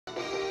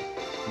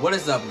What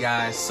is up,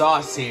 guys?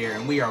 Sauce here,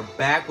 and we are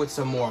back with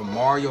some more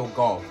Mario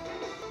Golf.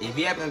 If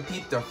you haven't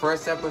peeped the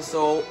first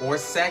episode or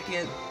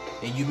second,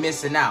 then you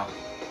missing out.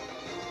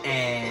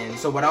 And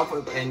so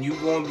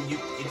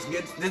it's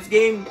good. This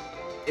game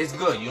is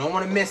good. You don't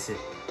want to miss it.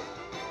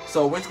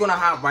 So we're just gonna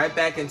hop right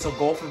back into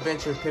Golf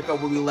Adventure, pick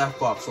up where we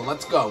left off. So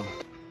let's go.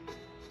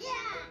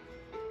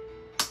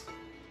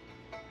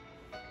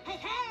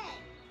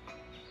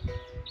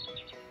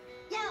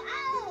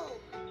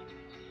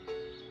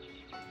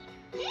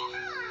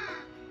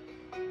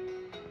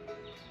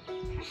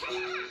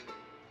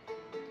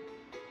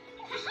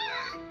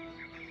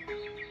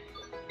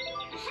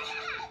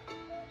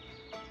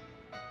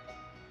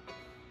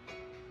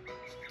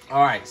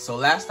 Alright, so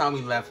last time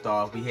we left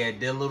off, we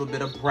did a little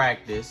bit of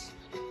practice.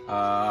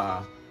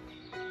 You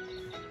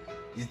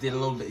did a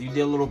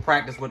little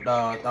practice with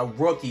the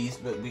rookies,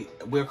 but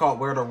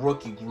we're the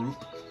rookie group.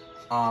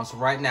 So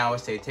right now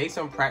it says take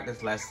some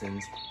practice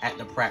lessons at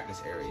the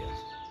practice area.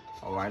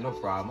 Alright, no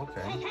problem,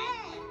 okay.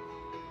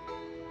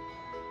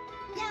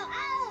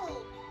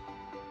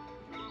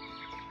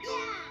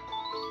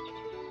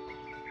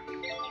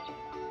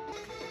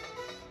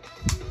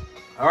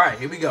 Alright,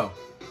 here we go.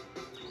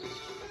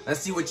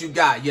 Let's see what you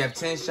got. You have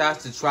 10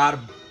 shots to try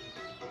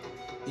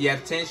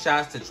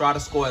to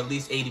score at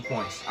least 80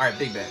 points. All right,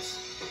 big bets.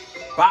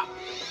 Bop.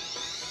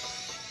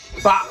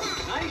 Bop.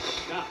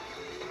 Nice shot.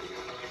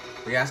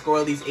 We gotta score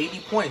at least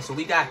 80 points, so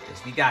we got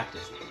this. We got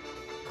this.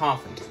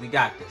 Confidence. We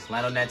got this.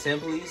 Land on that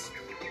 10, please.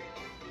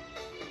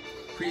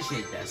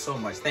 Appreciate that so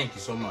much. Thank you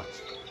so much.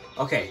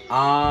 Okay.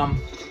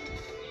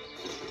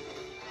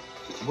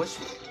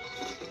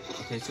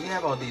 Okay, so we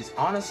have all these.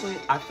 Honestly,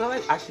 I feel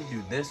like I should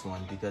do this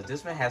one because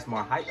this one has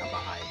more height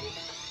behind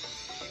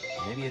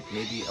it.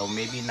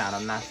 Maybe not.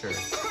 I'm not sure.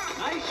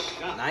 Nice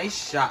shot.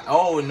 Nice shot.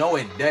 Oh, no,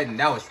 it didn't.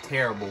 That was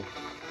terrible.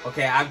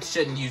 Okay, I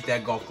shouldn't use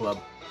that golf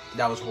club.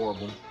 That was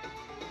horrible.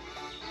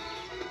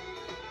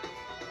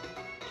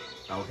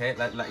 Okay,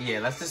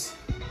 let's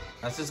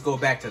just go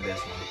back to this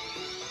one.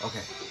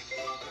 Okay.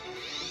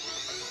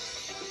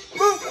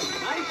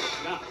 Nice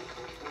shot.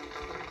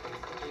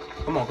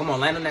 Come on,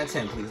 land on that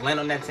 10, please. Land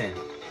on that 10.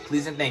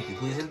 Please and thank you,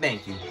 please and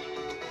thank you.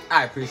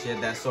 I appreciate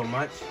that so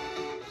much.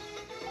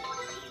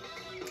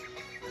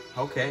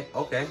 Okay,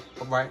 all right.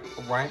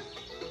 All right,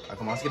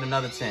 come on, let's get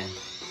another 10.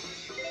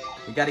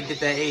 We gotta get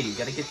that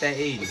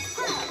 80,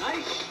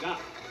 Nice shot.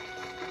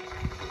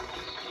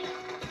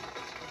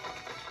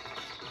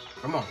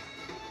 Come on.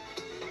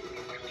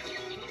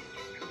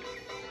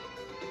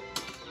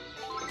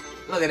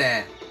 Look at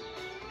that.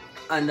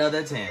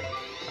 Another 10.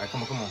 All right,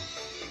 come on.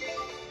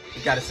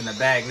 We got us in the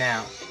bag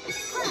now.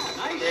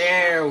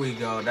 There we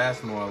go.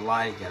 That's more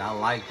like it. I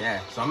like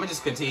that. So I'm gonna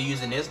just continue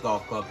using this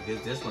golf club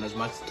because this one is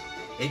much.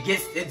 It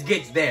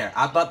gets there.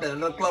 I thought that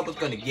another club was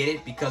gonna get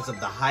it because of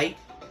the height,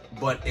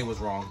 but it was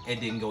wrong. It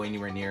didn't go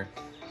anywhere near,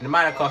 and it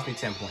might have cost me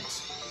 10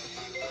 points.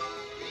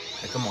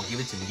 Hey, come on, give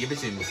it to me. Give it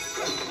to me.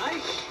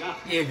 Nice shot.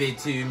 Give it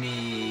to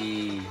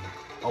me.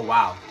 Oh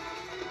wow.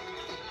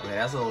 Okay,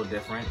 that's a little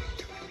different.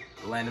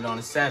 Landed on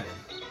a 7.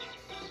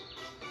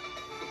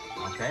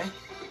 Okay.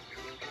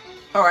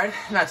 All right,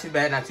 not too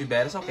bad. It's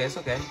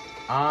okay.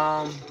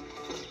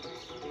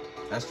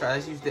 Let's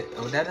use it.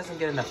 Oh, that doesn't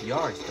get enough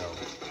yards though.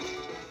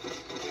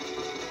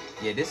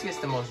 Yeah, this gets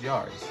the most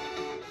yards.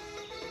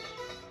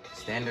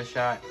 Standard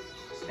shot.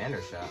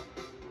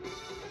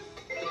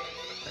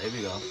 There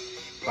we go.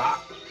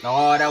 Bop.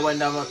 No, that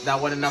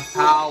wasn't enough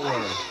power.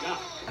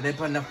 I didn't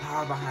put enough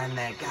power behind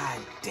that.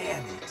 God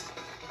damn it.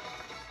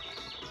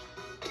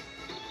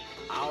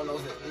 I don't know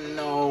if it...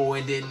 No,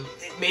 it didn't.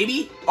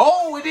 Maybe?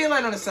 Oh, it did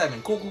land on a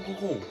 7. Cool.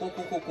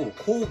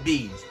 Cool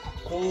beans.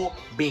 Come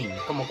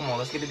on.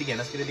 Let's get it again.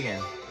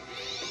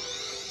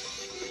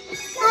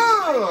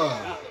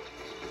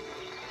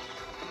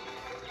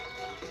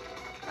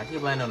 I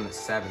keep landing on the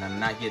 7. I'm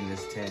not getting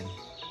this 10.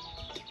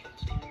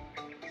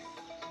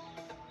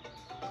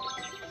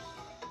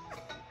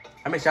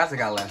 How many shots I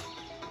got left?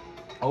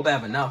 I hope I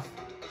have enough.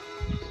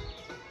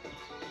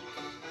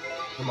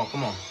 Come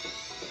on.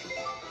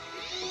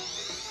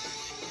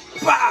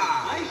 Bah!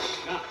 Nice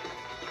shot.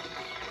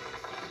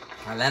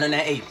 All right, land on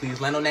that 8, please.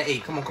 Land on that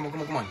 8. Come on.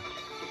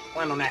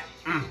 Land on that.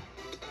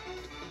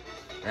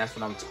 That's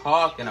what I'm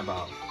talking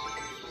about.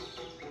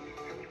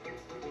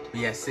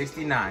 We at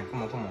 69.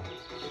 Come on. All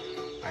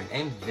right,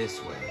 aim this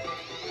way.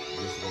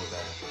 This will go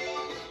better.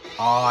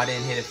 Oh, I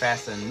didn't hit it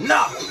fast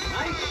enough.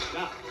 Nice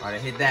shot. All right, I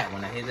hit that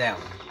one.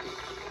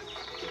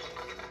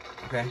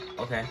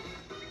 Okay.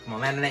 Come on,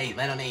 land on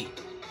the 8.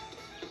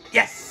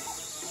 Yes.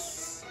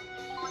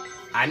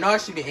 I know I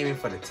should be aiming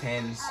for the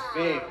 10s.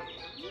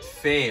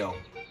 Fail.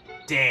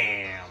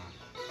 Damn.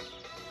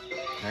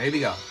 Now, here we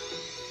go.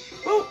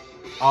 Woo.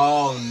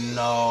 Oh,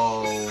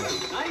 no.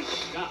 Nice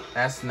shot.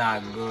 That's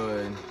not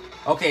good.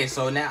 Okay,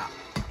 so now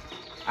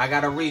I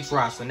got a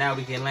retry, so now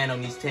we can land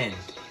on these 10s.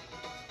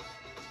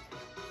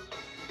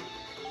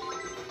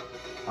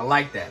 I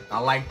like that.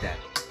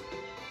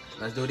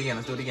 Let's do it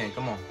again.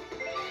 Come on.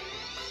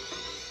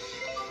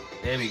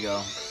 There we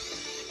go.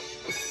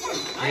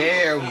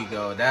 There we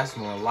go. That's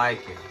more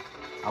like it.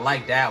 I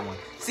like that one.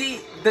 See,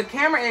 the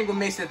camera angle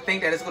makes it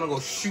think that it's gonna go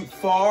shoot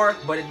far,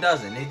 but it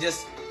doesn't. It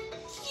just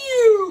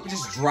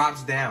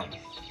drops down.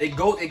 It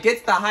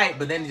gets the height,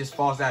 but then it just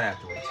falls out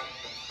afterwards.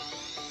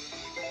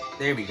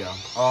 There we go.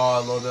 Oh,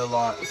 a little bit of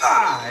loss.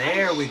 Ah,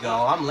 there we go.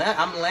 I'm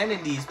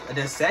landing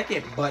the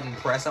second button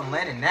press. I'm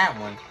landing that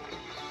one.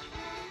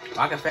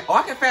 I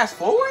can fast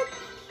forward?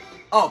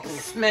 Oh,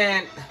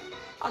 man.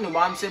 I don't know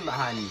why I'm sitting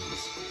behind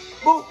these.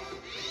 Boop.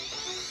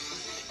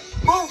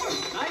 Boop.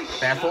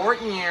 Fast forward.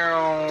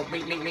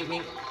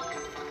 Mink.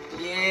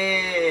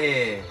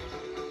 Yeah.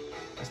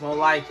 That's more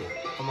like it.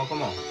 Come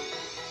on.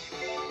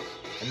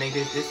 And make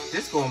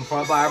this going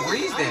by a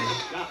breeze then.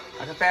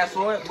 I can fast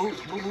forward.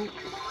 Boop.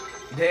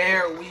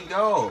 There we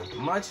go.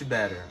 Much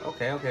better.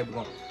 Okay, we're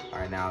going. All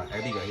right, now,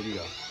 here we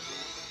go.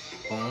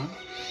 Boom.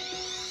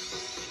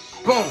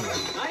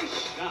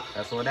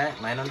 That's what that.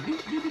 Land on the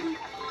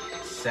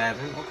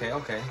 7.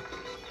 Okay.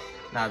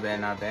 Not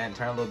bad.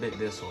 Turn a little bit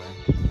this way. All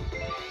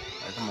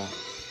right, come on.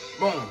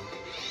 Boom.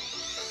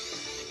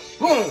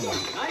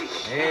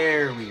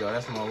 There we go.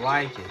 That's more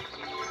like it.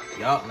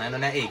 Yup, land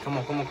on that 8. Come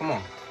on.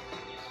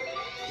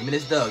 Give me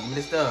this dub.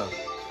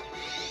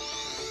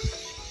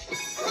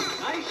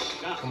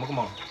 Come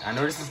on. I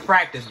know this is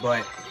practice,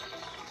 but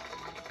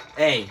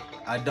hey,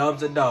 a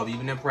dub's a dub,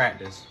 even in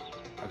practice.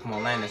 Right, come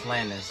on, land this.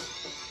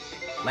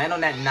 Land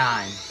on that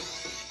 9.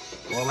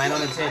 Or land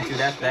on the 10 too.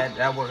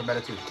 That works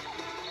better too.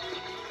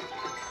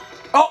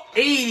 Oh,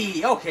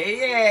 80. Okay,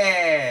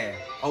 yeah.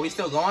 Oh, we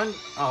still going?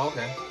 Oh,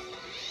 okay.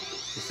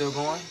 We still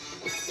going?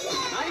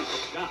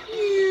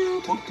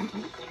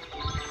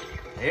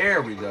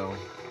 There we go.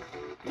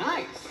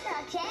 Nice.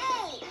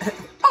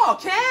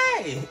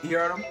 Okay. You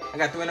heard him? I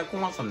got 300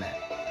 coins from that.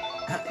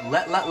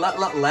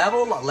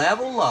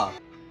 Level up.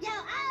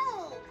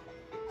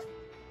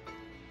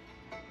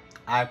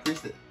 I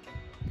appreciate it.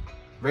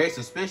 Very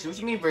suspicious. What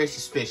you mean very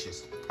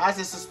suspicious? How's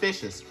it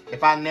suspicious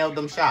if I nailed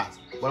them shots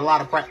with a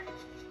lot of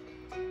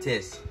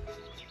practice?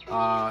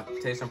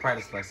 Take some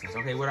practice lessons.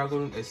 Okay, what I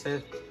going? It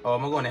said. Oh,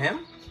 am I going to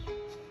him?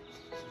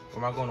 Or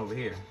am I going over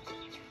here?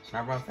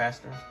 Can I run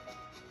faster?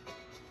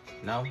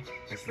 No,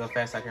 that's how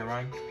fast I can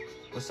run.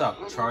 What's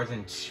up?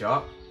 Charging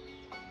Chuck.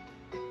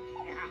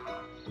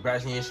 You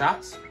practicing your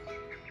shots?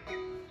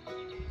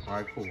 All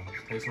right, cool.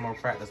 Take some more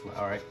practice.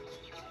 All right.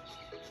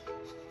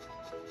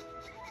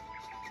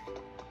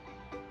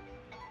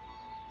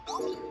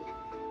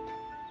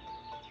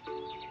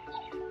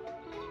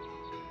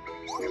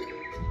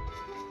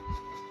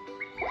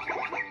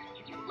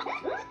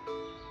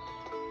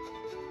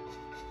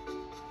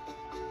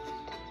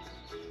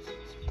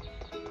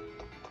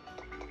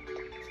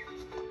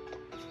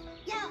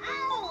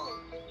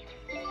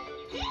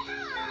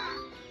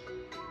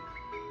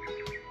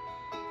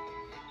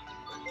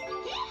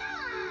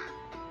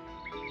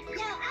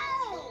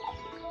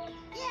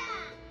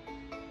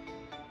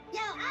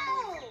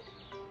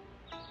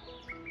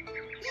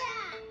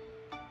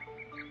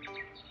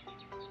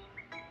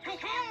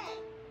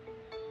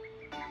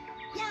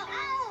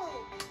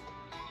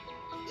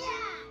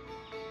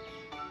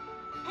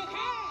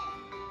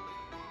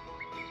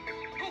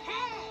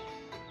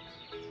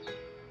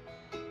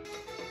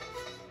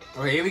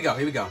 Okay, here we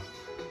go.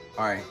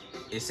 All right,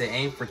 it said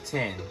aim for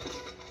 10.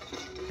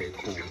 Okay,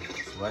 cool.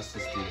 So let's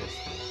just do this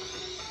thing.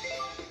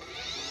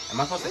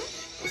 Am I supposed to?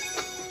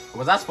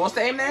 Was I supposed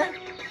to aim there?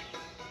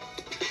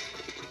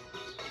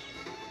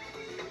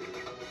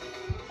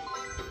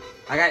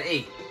 I got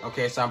 8.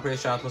 Okay, so I'm pretty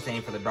sure I'm supposed to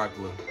aim for the dark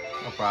blue.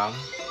 No problem.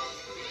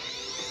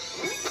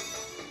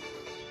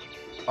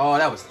 Oh,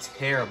 that was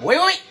terrible.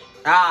 Wait.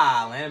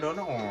 Ah, landed on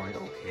the orange.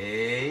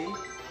 Okay.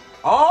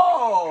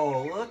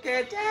 Oh, look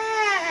at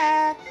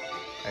that.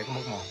 Hey, come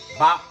on.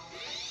 Bop.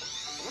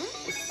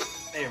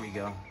 There we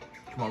go.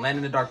 Come on, land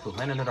in the dark blue.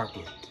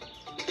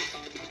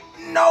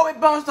 No, it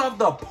bounced off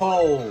the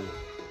pole.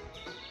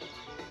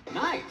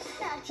 Nice.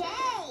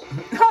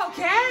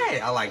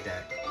 Okay. I like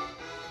that.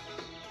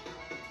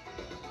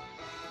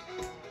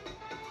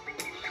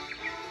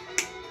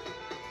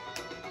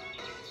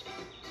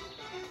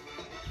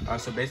 All right,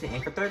 so basically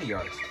aim for 30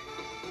 yards.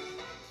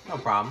 No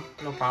problem.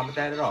 No problem with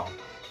that at all.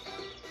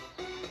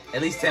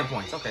 At least 10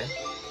 points. Okay.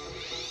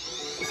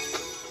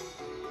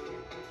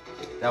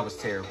 That was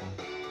terrible.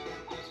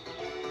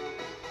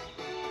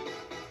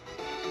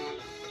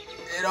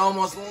 It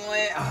almost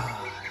went.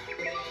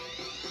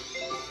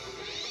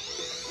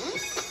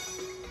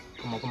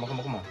 Come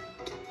on.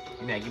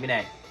 Give me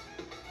that.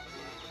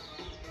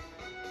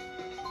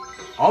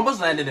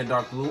 Almost landed in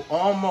dark blue.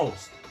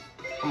 Almost.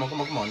 Come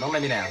on. Don't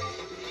let me down.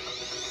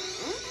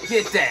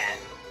 Get that.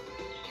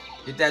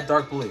 Get that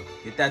dark blue.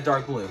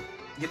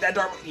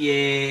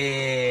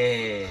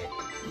 Yeah.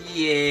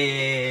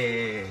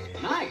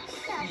 Nice.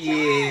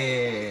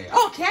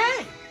 Yeah.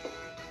 Okay.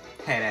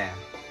 Head out.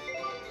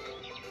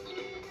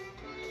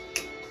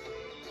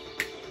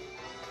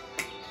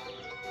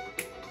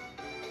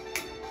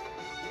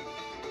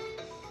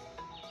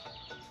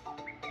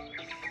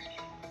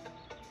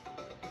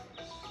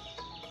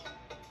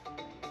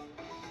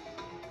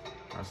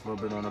 It's a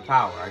little bit on the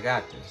power. I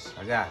got this.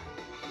 I got it.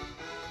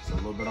 It's a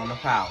little bit on the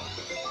power.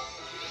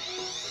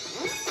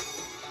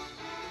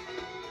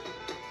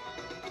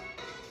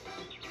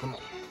 Come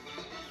on.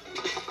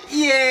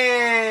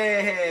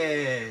 Yeah!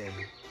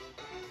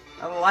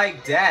 I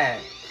like that.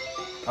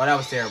 Oh, that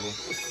was terrible.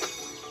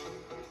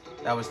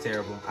 That was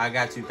terrible. I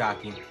got too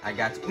cocky. I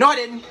got too... No, I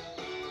didn't.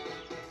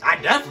 I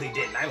definitely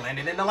didn't. I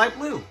landed in the light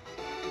blue.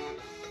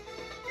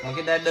 I'm gonna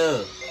get that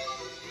dub.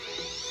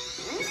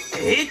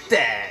 Hit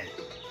that.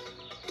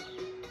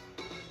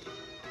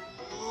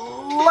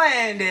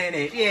 Land in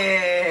it.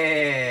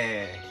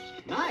 Yeah.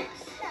 Nice.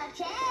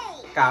 Okay.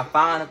 Got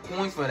 500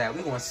 coins for that.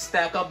 We're gonna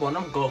stack up on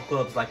them golf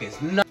clubs like it's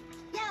nothing.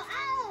 Yo,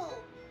 oh.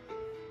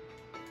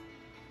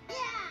 Yeah.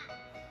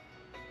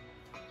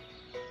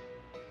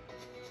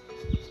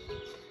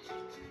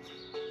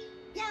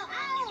 Yo,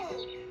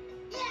 oh.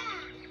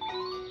 Yeah.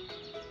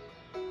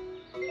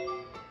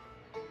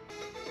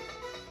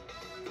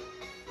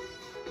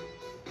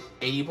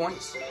 80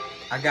 points.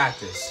 I got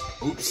this.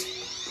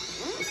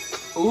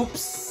 Oops.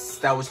 Oops.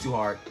 That was too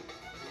hard.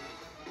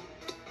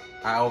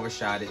 I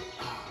overshot it.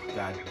 Oh,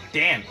 God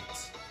damn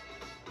it.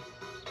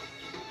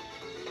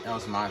 That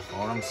was my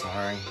fault. I'm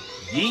sorry.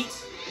 Yeet.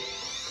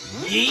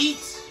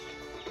 Yeet.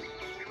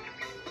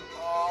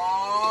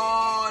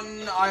 Oh,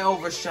 no. I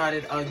overshot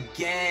it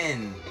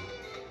again.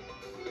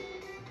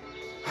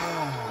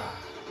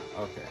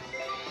 Okay.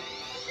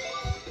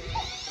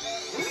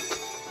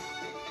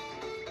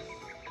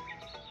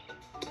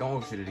 Don't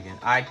overshoot it again.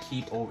 I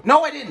keep over...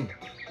 No, I didn't!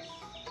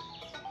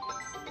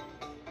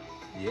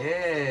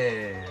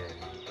 Yeah.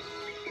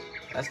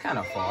 That's kind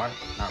of far.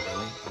 Not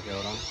really. Okay,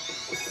 hold on.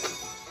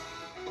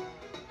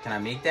 Can I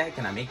make that?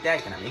 Can I make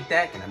that? Can I make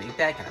that? Can I make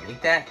that? Can I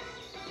make that?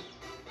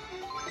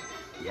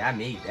 Yeah, I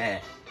made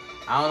that.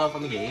 I don't know if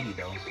I'm gonna get 80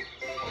 though.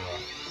 Hold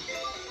on.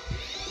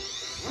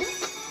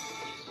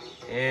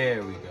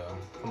 There we go.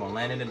 Come on,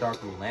 land in the dark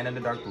blue. Land in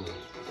the dark blue.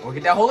 Or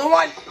get that hole in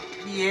one.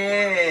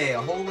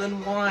 Yeah, hole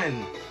in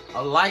one. I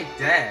like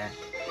that.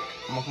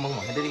 Come on, come on, come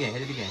on. Hit it again.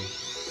 Hit it again.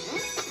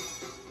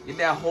 Get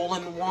that hole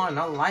in one.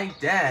 I like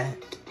that.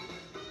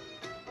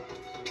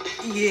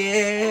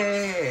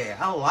 Yeah,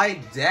 I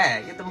like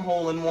that. Get them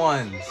hole in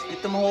ones.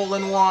 Get them hole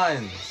in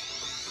ones.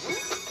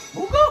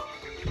 Booga.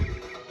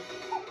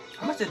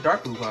 How much did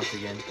dark blue cost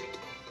again?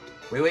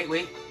 Wait, wait,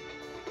 wait.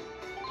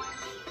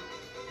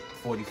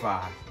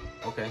 45.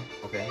 Okay,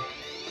 okay.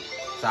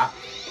 Stop.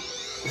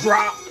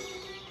 Drop.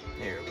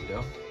 There we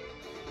go.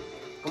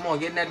 Come on,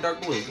 get in that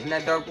dark blue. Get in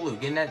that dark blue.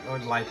 Get in that or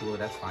light blue.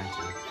 That's fine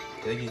too.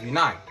 That gives me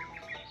 9.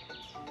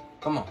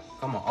 Come on,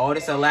 come on. Oh,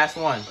 this is the last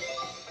one.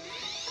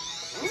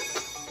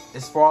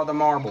 It's for all the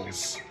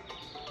marbles.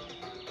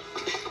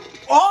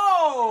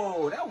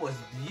 Oh, that was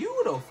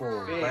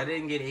beautiful. But I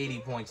didn't get 80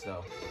 points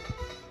though.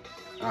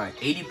 All right,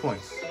 80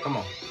 points. Come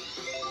on.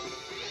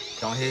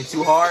 Don't hit it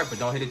too hard, but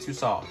don't hit it too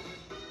soft.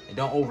 And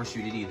don't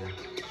overshoot it either.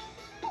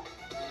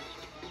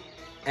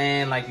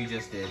 And like you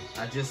just did.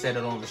 I just said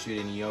don't overshoot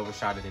it and you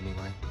overshot it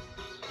anyway.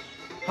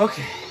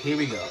 Okay, here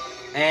we go.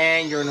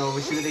 And you're gonna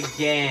overshoot it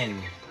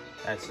again.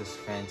 That's just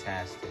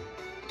fantastic.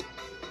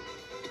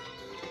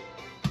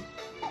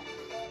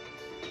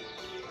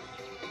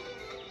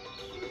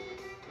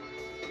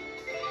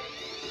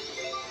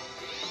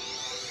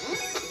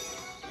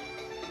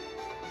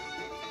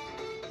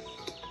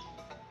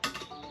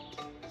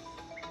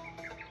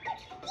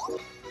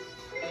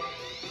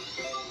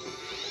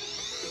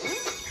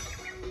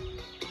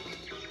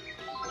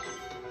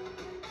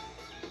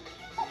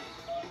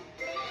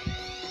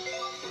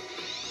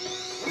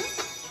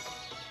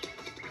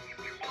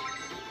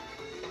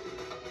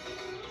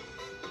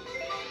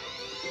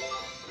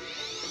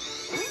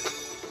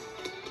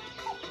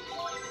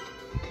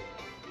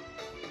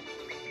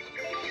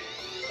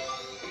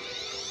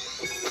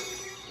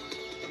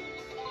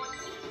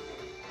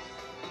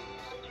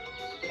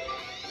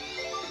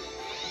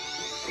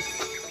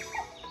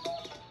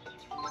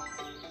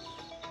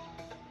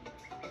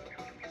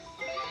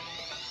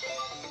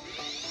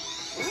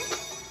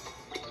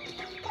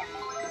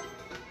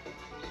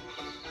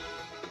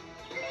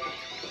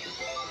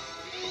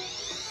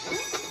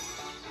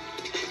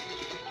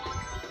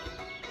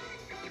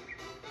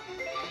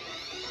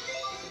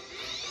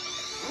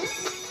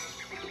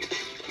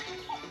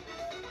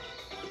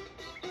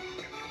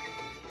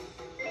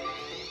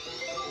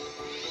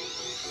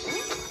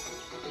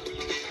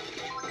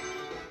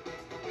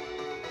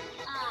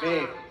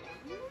 Big.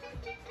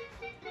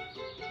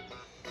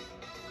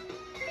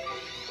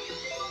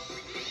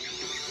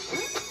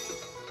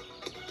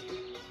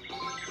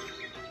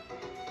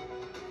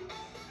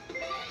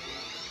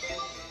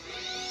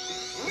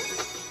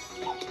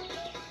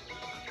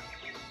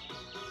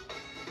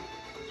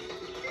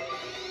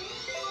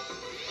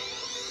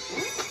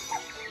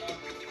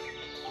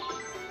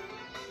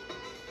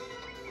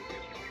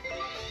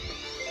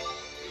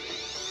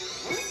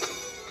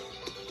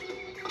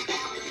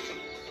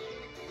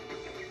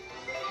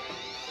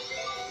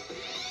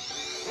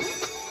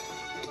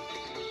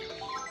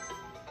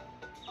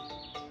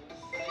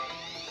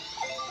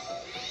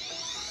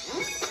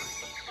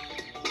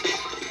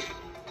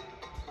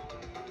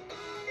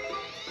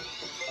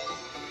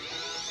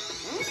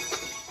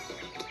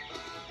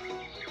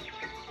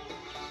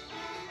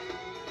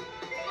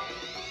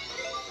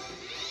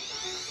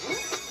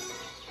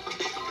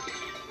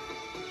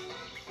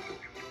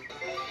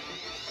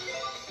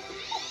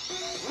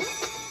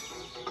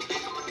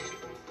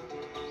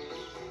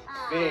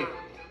 Big.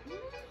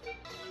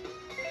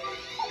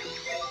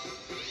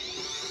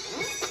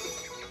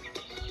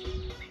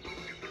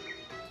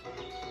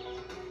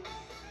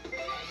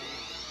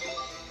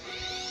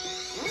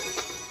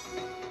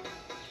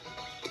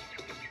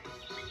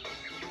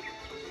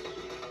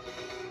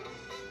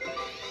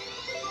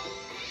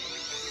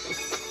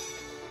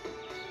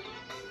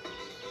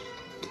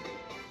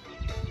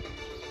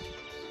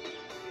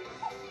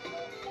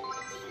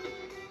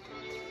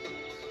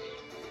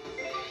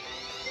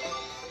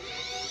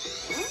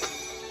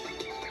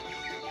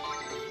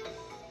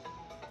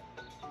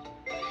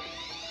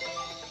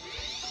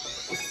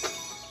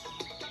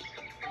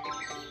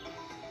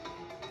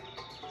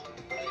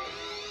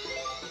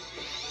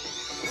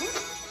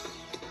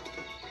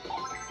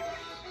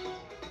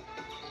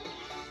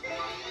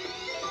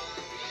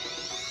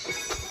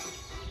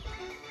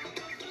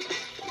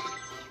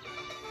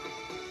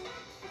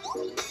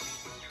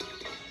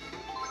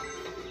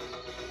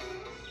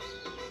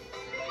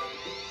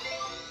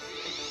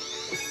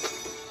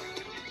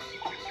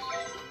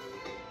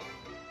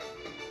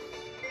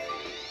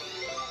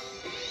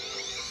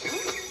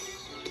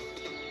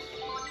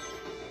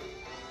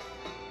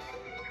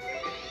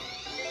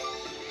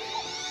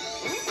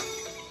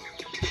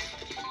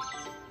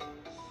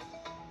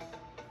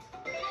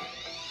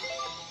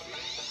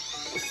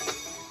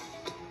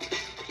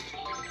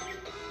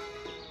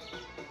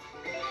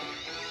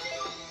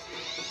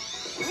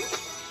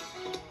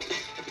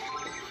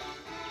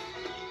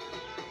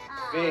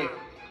 Big.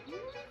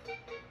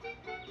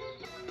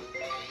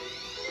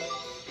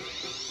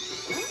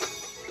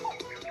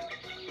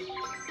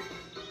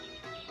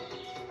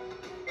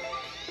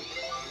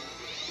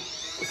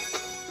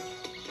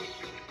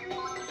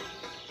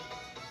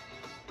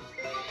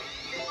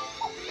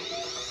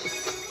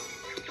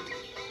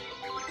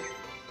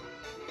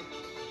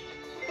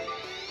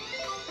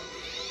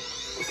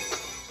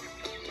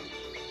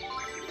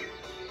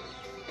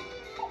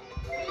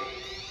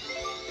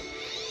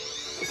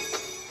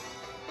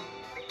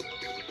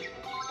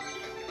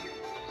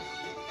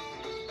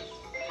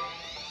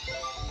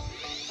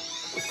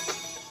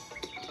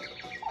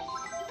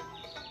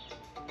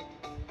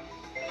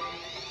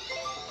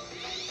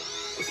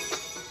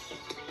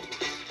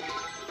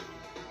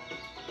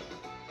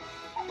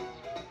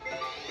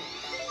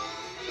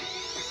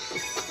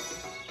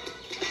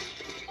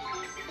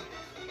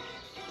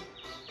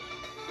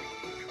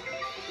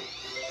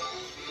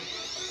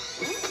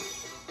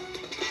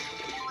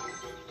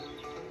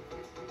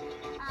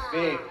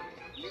 Big.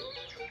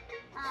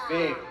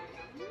 Big.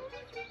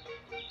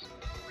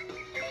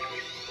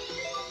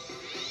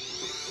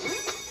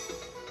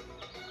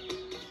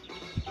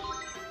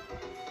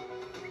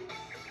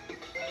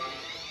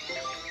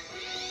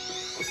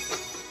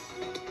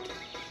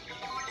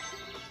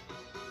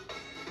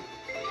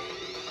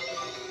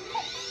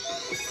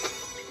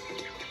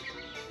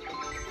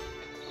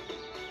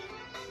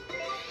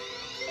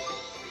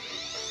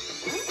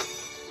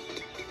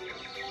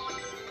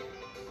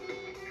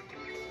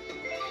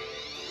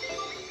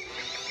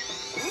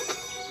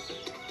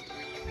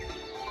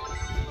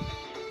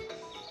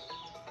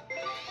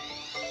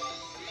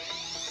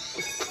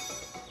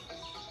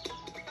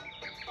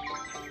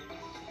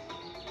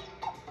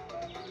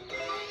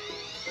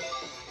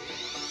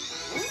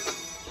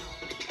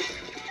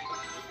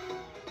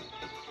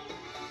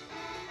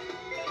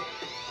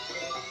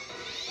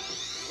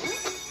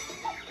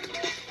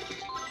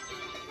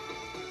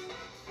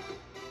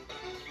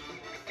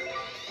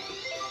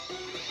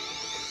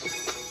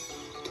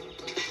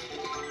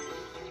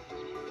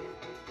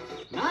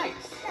 Nice.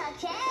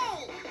 Okay.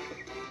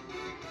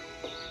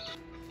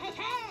 Hey,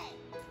 hey.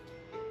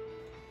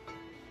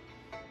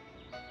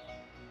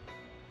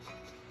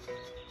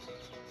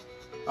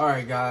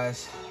 Alright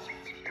guys,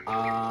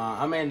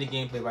 I'm ending the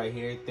gameplay right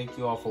here. Thank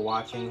you all for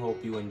watching.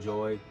 Hope you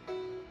enjoyed.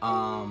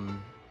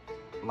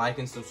 Like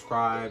and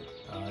subscribe.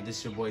 This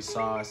is your boy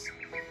Sauce.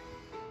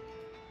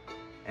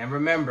 And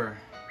remember,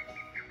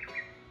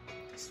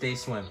 stay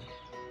swimming.